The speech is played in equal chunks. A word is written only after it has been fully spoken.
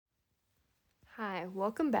Hi,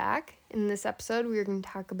 welcome back. In this episode, we are going to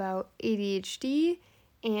talk about ADHD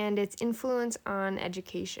and its influence on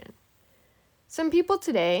education. Some people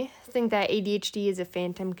today think that ADHD is a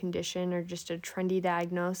phantom condition or just a trendy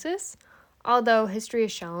diagnosis, although history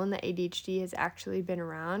has shown that ADHD has actually been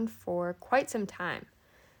around for quite some time.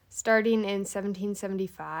 Starting in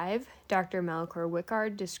 1775, Dr. Melchior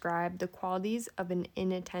Wickard described the qualities of an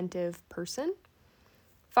inattentive person.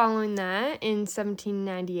 Following that, in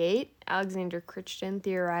 1798, Alexander Crichton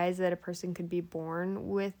theorized that a person could be born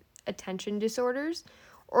with attention disorders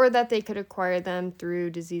or that they could acquire them through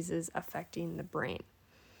diseases affecting the brain.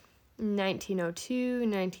 In 1902,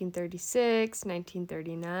 1936,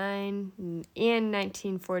 1939, and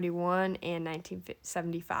 1941 and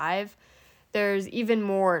 1975, there's even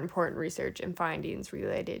more important research and findings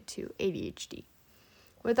related to ADHD.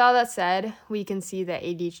 With all that said, we can see that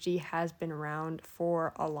ADHD has been around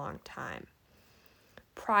for a long time.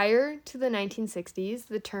 Prior to the 1960s,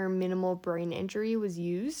 the term minimal brain injury was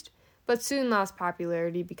used, but soon lost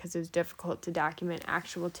popularity because it was difficult to document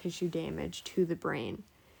actual tissue damage to the brain.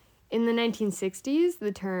 In the 1960s,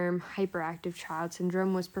 the term hyperactive child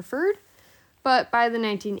syndrome was preferred, but by the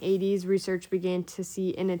 1980s, research began to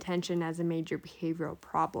see inattention as a major behavioral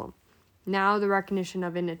problem. Now, the recognition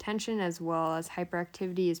of inattention as well as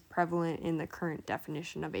hyperactivity is prevalent in the current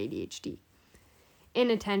definition of ADHD.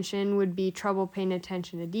 Inattention would be trouble paying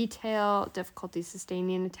attention to detail, difficulty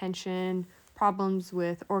sustaining attention, problems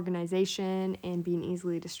with organization, and being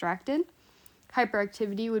easily distracted.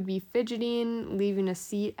 Hyperactivity would be fidgeting, leaving a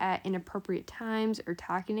seat at inappropriate times, or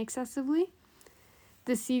talking excessively.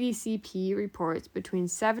 The CDCP reports between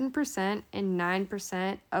 7% and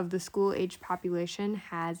 9% of the school-age population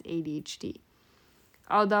has ADHD.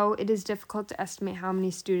 Although it is difficult to estimate how many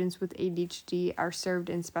students with ADHD are served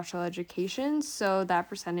in special education, so that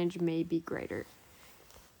percentage may be greater.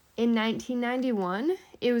 In 1991,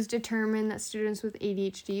 it was determined that students with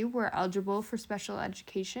ADHD were eligible for special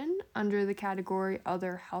education under the category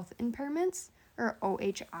Other Health Impairments, or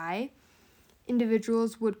OHI.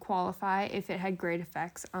 Individuals would qualify if it had great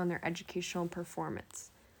effects on their educational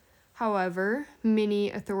performance. However,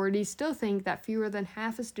 many authorities still think that fewer than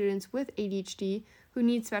half of students with ADHD who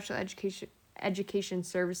need special education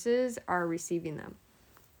services are receiving them.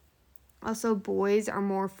 Also, boys are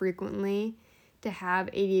more frequently to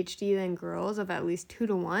have ADHD than girls of at least 2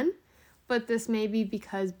 to 1, but this may be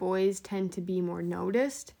because boys tend to be more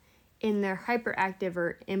noticed in their hyperactive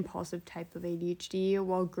or impulsive type of ADHD,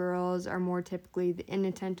 while girls are more typically the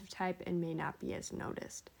inattentive type and may not be as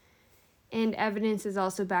noticed. And evidence is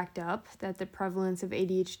also backed up that the prevalence of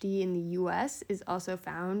ADHD in the US is also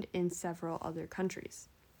found in several other countries.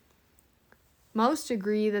 Most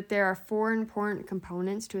agree that there are 4 important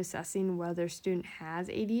components to assessing whether a student has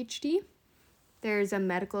ADHD. There's a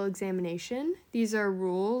medical examination. These are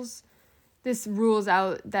rules. This rules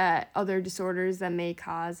out that other disorders that may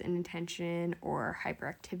cause inattention or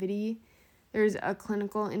hyperactivity. There's a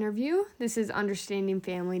clinical interview. This is understanding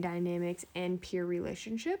family dynamics and peer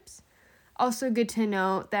relationships. Also good to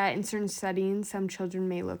note that in certain settings, some children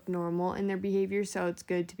may look normal in their behavior, so it's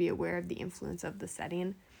good to be aware of the influence of the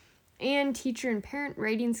setting. And teacher and parent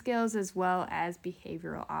rating scales as well as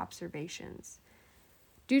behavioral observations.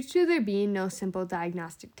 Due to there being no simple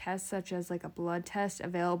diagnostic tests, such as like a blood test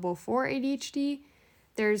available for ADHD,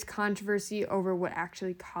 there's controversy over what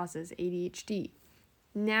actually causes ADHD.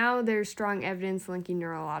 Now there's strong evidence linking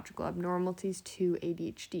neurological abnormalities to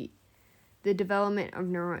ADHD. The development of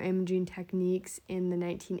neuroimaging techniques in the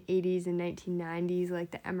 1980s and 1990s,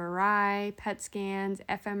 like the MRI, PET scans,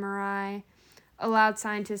 fMRI, allowed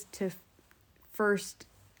scientists to first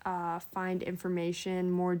find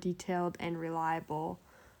information more detailed and reliable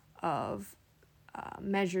of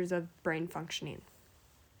measures of brain functioning.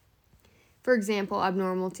 For example,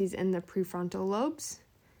 abnormalities in the prefrontal lobes,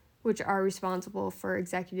 which are responsible for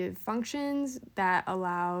executive functions that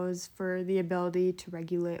allows for the ability to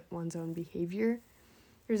regulate one's own behavior.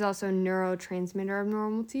 There's also neurotransmitter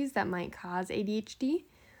abnormalities that might cause ADHD.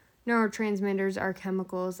 Neurotransmitters are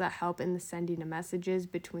chemicals that help in the sending of messages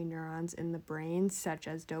between neurons in the brain, such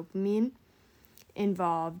as dopamine,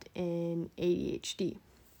 involved in ADHD.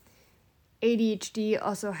 ADHD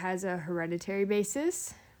also has a hereditary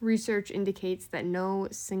basis. Research indicates that no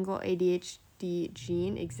single ADHD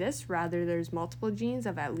gene exists. Rather, there's multiple genes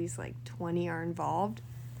of at least 20 are involved,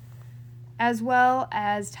 as well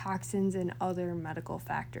as toxins and other medical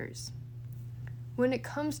factors. When it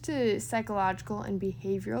comes to psychological and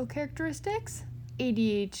behavioral characteristics,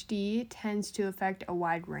 ADHD tends to affect a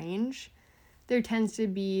wide range. There tends to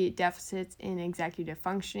be deficits in executive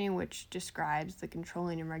functioning, which describes the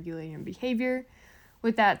controlling and regulating of behavior,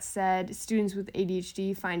 With that said, students with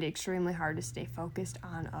ADHD find it extremely hard to stay focused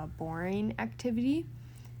on a boring activity.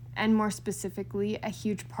 And more specifically, a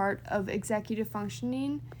huge part of executive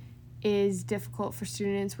functioning is difficult for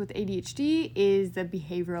students with ADHD is the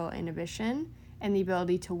behavioral inhibition and the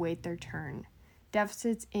ability to wait their turn.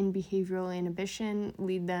 Deficits in behavioral inhibition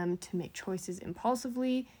lead them to make choices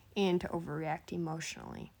impulsively and to overreact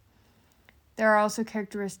emotionally. There are also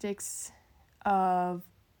characteristics of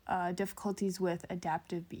difficulties with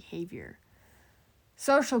adaptive behavior.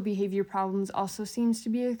 Social behavior problems also seems to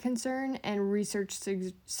be a concern, and research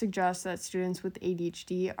suggests that students with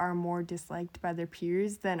ADHD are more disliked by their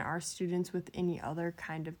peers than are students with any other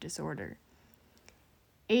kind of disorder.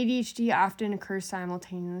 ADHD often occurs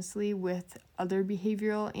simultaneously with other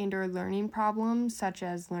behavioral and or learning problems such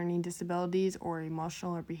as learning disabilities or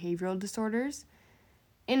emotional or behavioral disorders.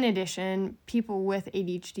 In addition, people with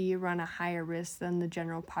ADHD run a higher risk than the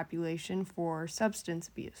general population for substance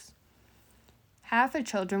abuse. Half of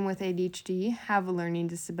children with ADHD have a learning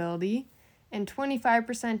disability, and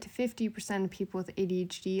 25% to 50% of people with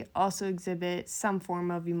ADHD also exhibit some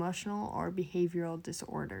form of emotional or behavioral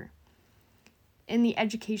disorder. In the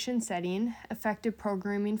education setting, effective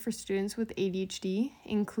programming for students with ADHD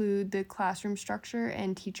include the classroom structure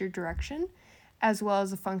and teacher direction, as well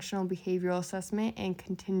as a functional behavioral assessment and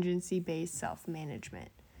contingency-based self-management.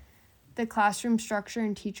 The classroom structure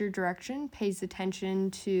and teacher direction pays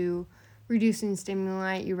attention to reducing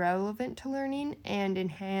stimuli irrelevant to learning and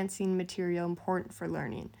enhancing material important for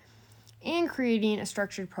learning, and creating a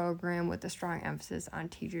structured program with a strong emphasis on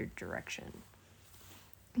teacher direction.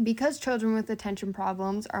 Because children with attention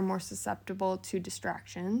problems are more susceptible to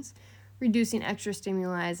distractions, reducing extra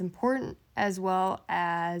stimuli is important, as well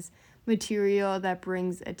as material that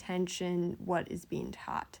brings attention what is being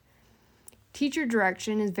taught. Teacher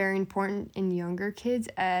direction is very important in younger kids,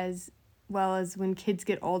 as well as when kids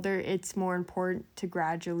get older, it's more important to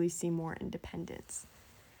gradually see more independence.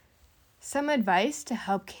 Some advice to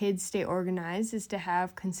help kids stay organized is to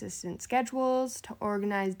have consistent schedules, to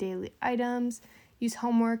organize daily items, use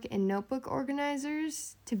homework and notebook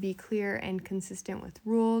organizers to be clear and consistent with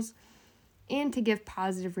rules, and to give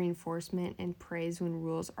positive reinforcement and praise when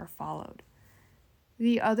rules are followed.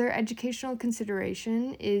 The other educational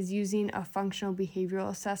consideration is using a functional behavioral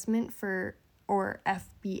assessment or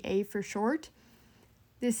FBA for short.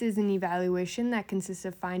 This is an evaluation that consists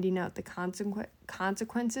of finding out the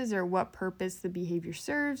consequences or what purpose the behavior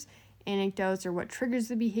serves, anecdotes or what triggers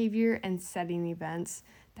the behavior, and setting events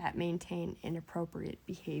that maintain inappropriate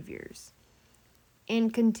behaviors.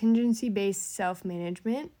 And contingency-based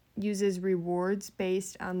self-management uses rewards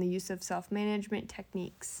based on the use of self-management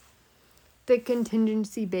techniques. The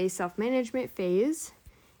contingency-based self-management phase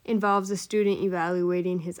involves a student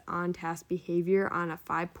evaluating his on-task behavior on a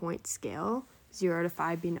 5-point scale, 0 out of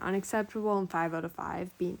 5 being unacceptable and 5 out of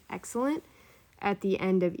 5 being excellent, at the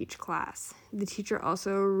end of each class. The teacher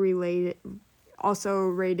also rated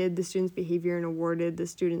the student's behavior and awarded the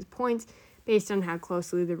students points based on how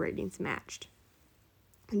closely the ratings matched.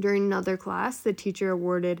 During another class, the teacher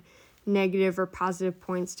awarded negative or positive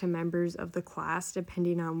points to members of the class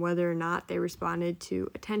depending on whether or not they responded to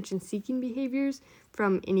attention-seeking behaviors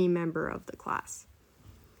from any member of the class.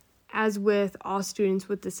 As with all students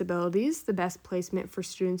with disabilities, the best placement for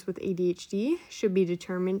students with ADHD should be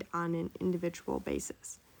determined on an individual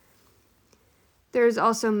basis. There's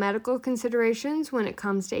also medical considerations when it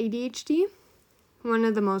comes to ADHD. One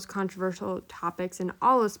of the most controversial topics in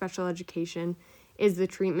all of special education is the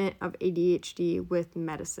treatment of ADHD with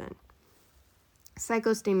medicine.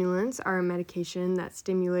 Psychostimulants are a medication that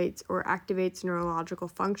stimulates or activates neurological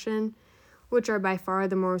function, which are by far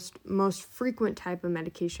the most frequent type of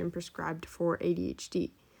medication prescribed for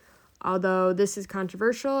ADHD. Although this is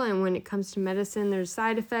controversial, and when it comes to medicine, there's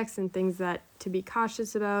side effects and things that to be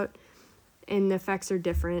cautious about, and the effects are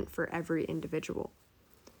different for every individual.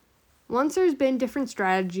 Once there's been different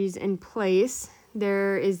strategies in place,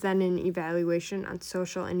 there is then an evaluation on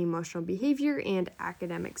social and emotional behavior and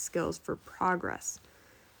academic skills for progress.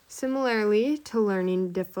 Similarly to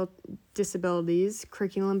learning disabilities,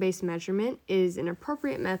 curriculum-based measurement is an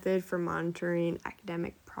appropriate method for monitoring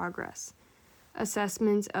academic progress.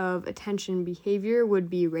 Assessments of attention behavior would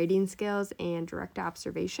be rating scales and direct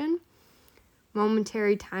observation.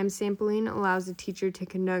 Momentary time sampling allows a teacher to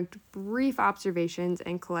conduct brief observations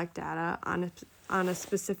and collect data on a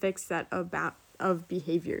specific set of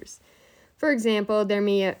behaviors. For example, there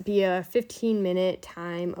may be a 15-minute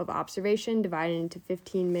time of observation divided into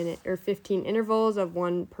 15 intervals of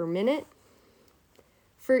 1 per minute.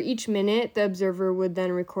 For each minute, the observer would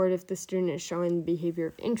then record if the student is showing the behavior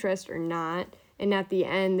of interest or not, and at the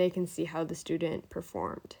end they can see how the student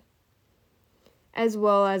performed. As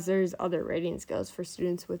well as there's other rating scales for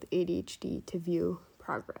students with ADHD to view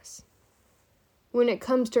progress. When it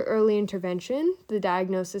comes to early intervention, the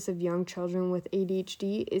diagnosis of young children with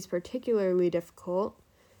ADHD is particularly difficult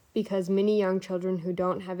because many young children who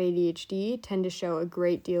don't have ADHD tend to show a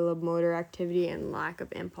great deal of motor activity and lack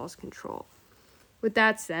of impulse control. With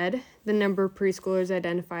that said, the number of preschoolers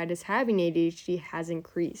identified as having ADHD has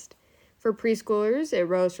increased. For preschoolers, it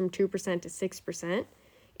rose from 2% to 6%,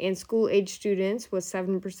 and school-age students was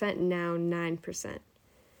 7%, now 9%.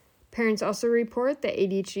 Parents also report that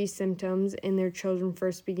ADHD symptoms in their children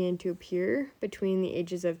first began to appear between the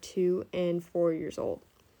ages of 2 and 4 years old.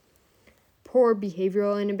 Poor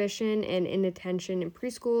behavioral inhibition and inattention in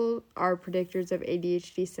preschool are predictors of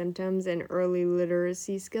ADHD symptoms and early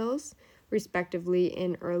literacy skills, respectively,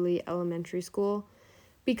 in early elementary school.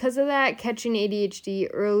 Because of that, catching ADHD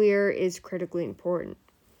earlier is critically important.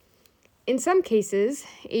 In some cases,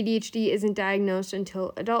 ADHD isn't diagnosed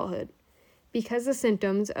until adulthood. Because the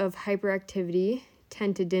symptoms of hyperactivity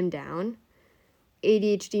tend to dim down,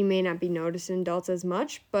 ADHD may not be noticed in adults as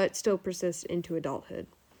much, but still persist into adulthood.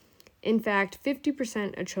 In fact,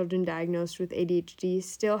 50% of children diagnosed with ADHD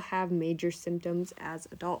still have major symptoms as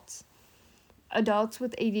adults. Adults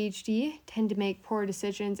with ADHD tend to make poor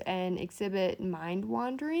decisions and exhibit mind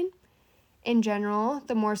wandering. In general,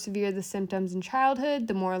 the more severe the symptoms in childhood,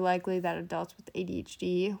 the more likely that adults with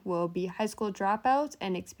ADHD will be high school dropouts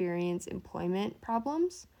and experience employment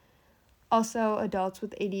problems. Also, adults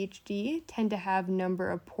with ADHD tend to have a number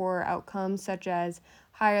of poor outcomes, such as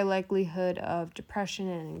higher likelihood of depression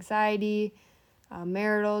and anxiety,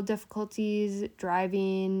 marital difficulties,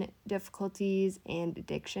 driving difficulties, and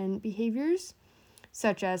addiction behaviors,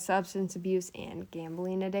 such as substance abuse and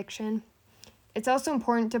gambling addiction. It's also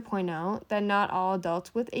important to point out that not all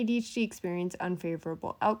adults with ADHD experience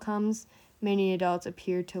unfavorable outcomes. Many adults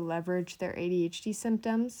appear to leverage their ADHD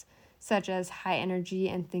symptoms, such as high energy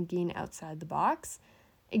and thinking outside the box.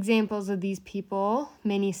 Examples of these people,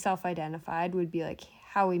 many self-identified, would be like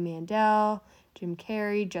Howie Mandel, Jim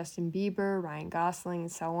Carrey, Justin Bieber, Ryan Gosling,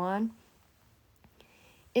 and so on.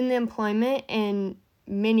 In the employment and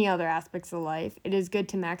many other aspects of life, it is good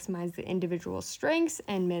to maximize the individual's strengths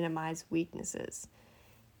and minimize weaknesses.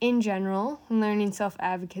 In general, learning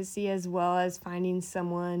self-advocacy as well as finding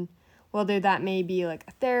someone, whether that may be like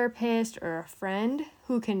a therapist or a friend,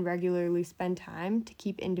 who can regularly spend time to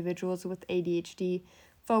keep individuals with ADHD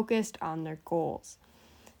focused on their goals.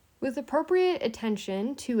 With appropriate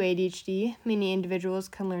attention to ADHD, many individuals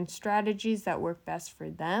can learn strategies that work best for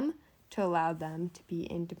them to allow them to be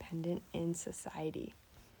independent in society.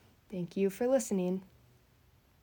 Thank you for listening.